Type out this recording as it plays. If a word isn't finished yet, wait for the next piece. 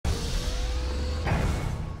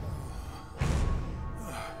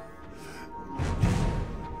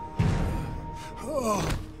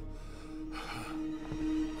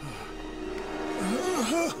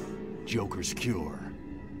Joker's cure.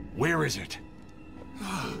 Where is it?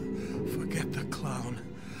 Forget the clown.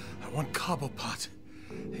 I want Cobblepot.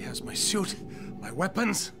 He has my suit, my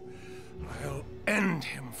weapons. I'll end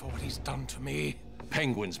him for what he's done to me.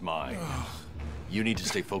 Penguin's mine. You need to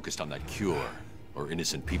stay focused on that cure, or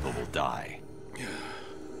innocent people will die.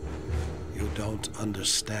 You don't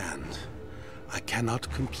understand. I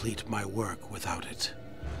cannot complete my work without it.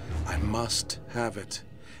 I must have it.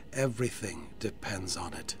 Everything depends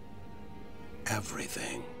on it.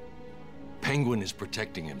 Everything. Penguin is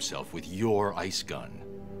protecting himself with your ice gun.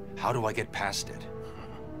 How do I get past it?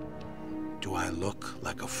 Do I look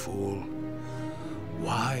like a fool?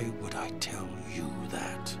 Why would I tell you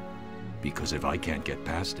that? Because if I can't get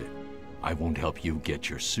past it, I won't help you get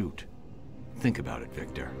your suit. Think about it,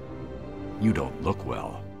 Victor. You don't look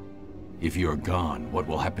well. If you're gone, what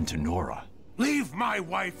will happen to Nora? Leave my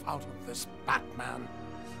wife out of this, Batman.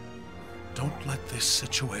 Don't let this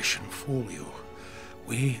situation fool you.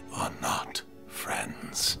 We are not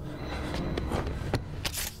friends.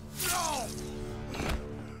 No!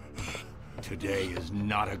 Today is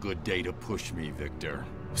not a good day to push me, Victor.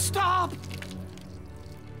 Stop!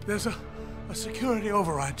 There's a security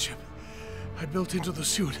override chip I built into the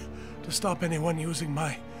suit to stop anyone using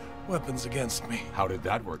my weapons against me. How did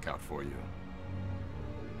that work out for you?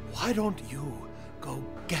 Why don't you go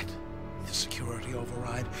get the security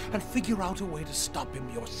override and figure out a way to stop him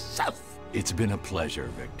yourself? It's been a pleasure,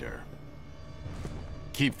 Victor.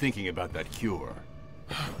 Keep thinking about that cure.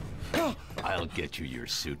 I'll get you your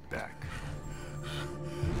suit back.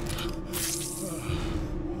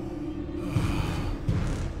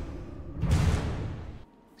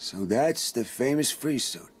 So that's the famous freeze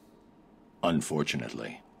suit.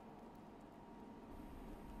 Unfortunately.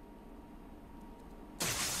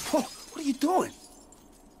 Oh, what are you doing?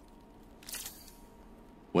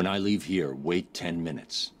 When I leave here, wait 10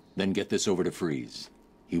 minutes. Then get this over to Freeze.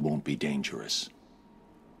 He won't be dangerous.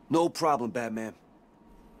 No problem, Batman.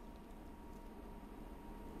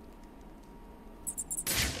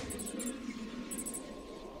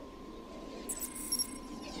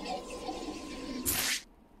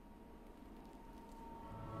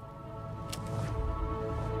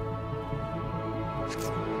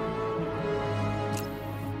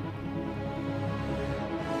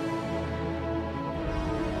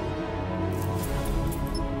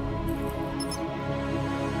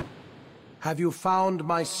 Have you found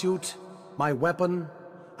my suit, my weapon?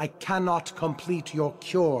 I cannot complete your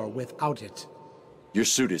cure without it. Your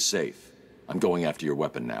suit is safe. I'm going after your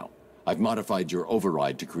weapon now. I've modified your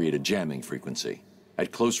override to create a jamming frequency.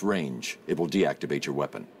 At close range, it will deactivate your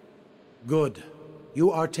weapon. Good.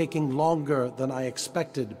 You are taking longer than I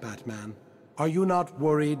expected, Batman. Are you not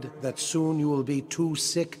worried that soon you will be too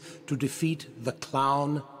sick to defeat the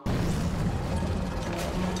clown?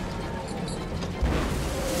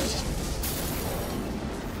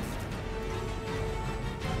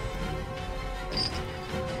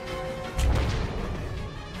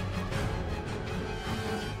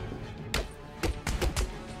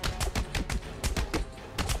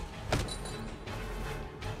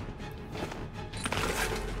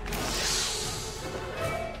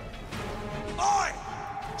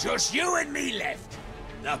 Just you and me left.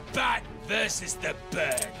 The Bat versus the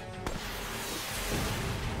Bird.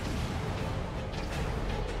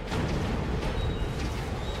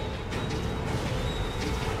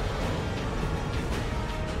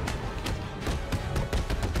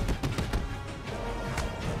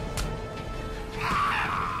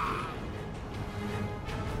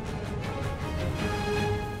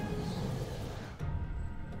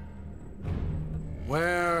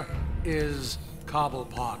 Where is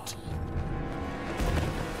Cobblepot?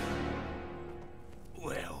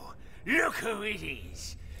 Well, look who it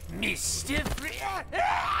is. Mr.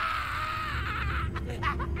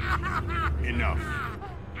 Enough.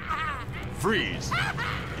 Freeze!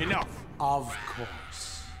 Enough! Of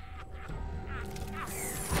course.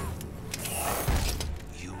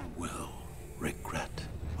 You will regret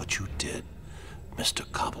what you did, Mr.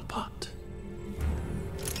 Cobblepot.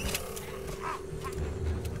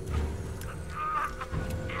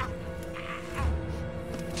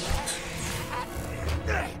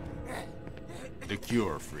 The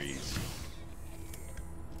cure, Freeze.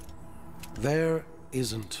 There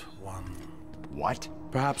isn't one. What?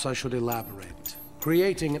 Perhaps I should elaborate.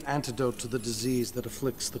 Creating an antidote to the disease that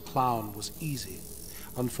afflicts the clown was easy.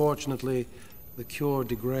 Unfortunately, the cure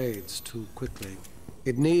degrades too quickly.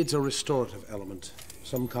 It needs a restorative element,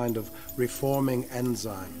 some kind of reforming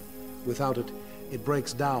enzyme. Without it, it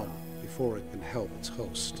breaks down before it can help its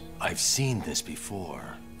host. I've seen this before.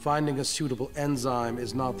 Finding a suitable enzyme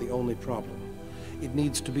is not the only problem. It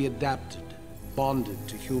needs to be adapted, bonded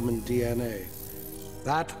to human DNA.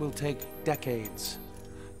 That will take decades.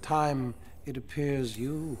 Time, it appears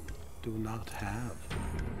you do not have.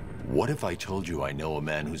 What if I told you I know a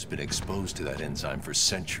man who's been exposed to that enzyme for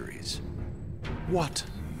centuries? What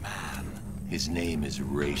man? His name is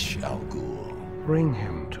Ra's al Ghul. Bring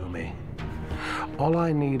him to me. All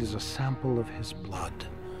I need is a sample of his blood.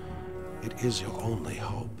 It is your only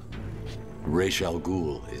hope. Ra's al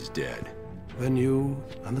Ghul is dead. Then you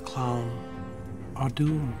and the clown are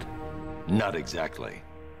doomed. Not exactly.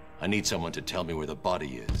 I need someone to tell me where the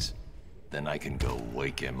body is. Then I can go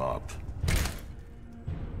wake him up.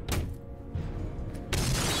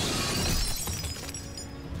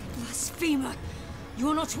 Blasphemer! You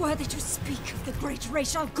are not worthy to speak of the great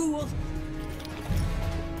Ra's al Ghul!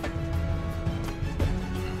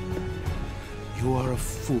 You are a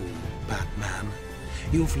fool, Batman.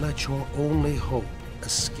 You've let your only hope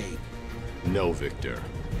escape. No, Victor.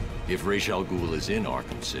 If Ra's al Ghul is in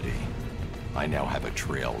Arkham City, I now have a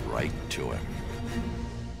trail right to him.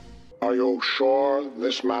 Are you sure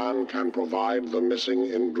this man can provide the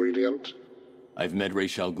missing ingredient? I've met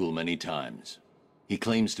Ra's al Ghul many times. He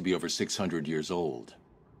claims to be over 600 years old.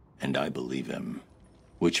 And I believe him.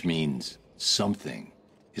 Which means something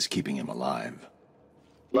is keeping him alive.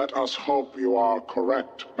 Let us hope you are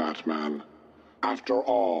correct, Batman. After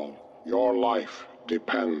all, your life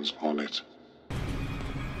depends on it.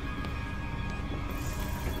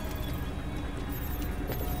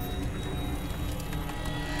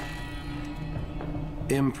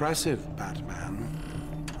 Impressive, Batman.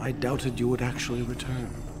 I doubted you would actually return.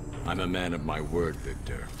 I'm a man of my word,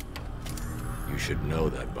 Victor. You should know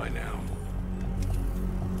that by now.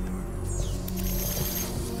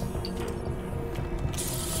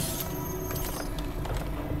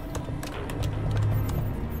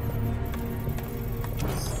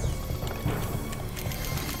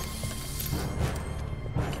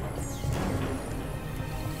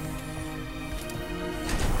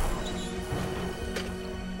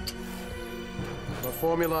 The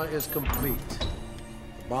formula is complete.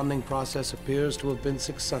 The bonding process appears to have been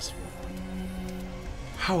successful.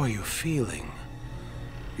 How are you feeling?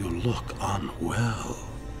 You look unwell.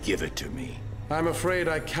 Give it to me. I'm afraid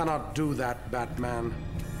I cannot do that, Batman.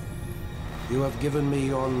 You have given me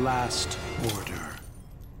your last order.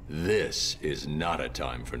 This is not a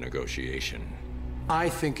time for negotiation. I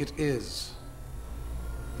think it is.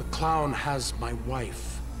 The clown has my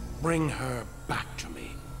wife. Bring her back to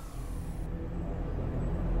me.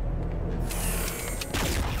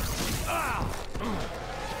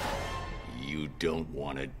 You don't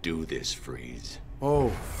want to do this, Freeze.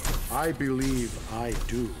 Oh, I believe I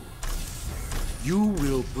do. You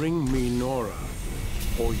will bring me Nora,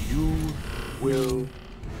 or you will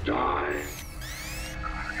die.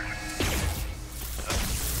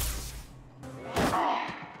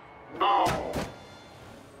 No!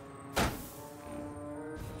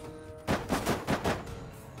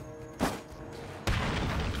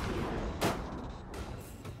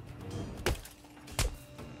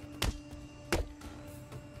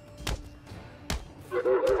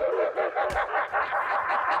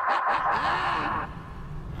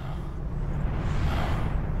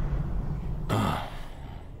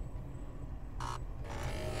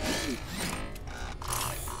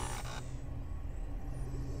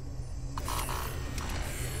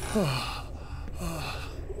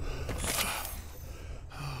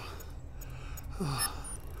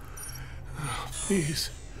 Please,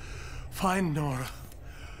 find Nora.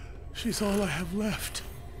 She's all I have left.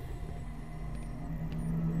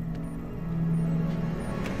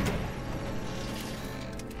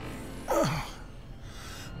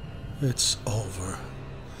 It's over.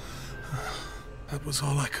 That was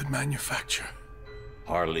all I could manufacture.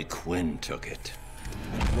 Harley Quinn took it.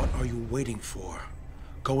 What are you waiting for?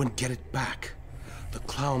 Go and get it back. The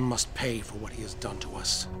clown must pay for what he has done to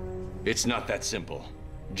us. It's not that simple.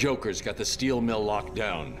 Joker's got the steel mill locked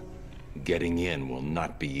down. Getting in will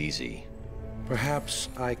not be easy. Perhaps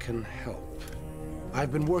I can help.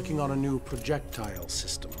 I've been working on a new projectile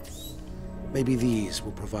system. Maybe these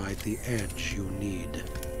will provide the edge you need.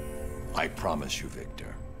 I promise you,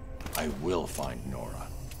 Victor, I will find Nora.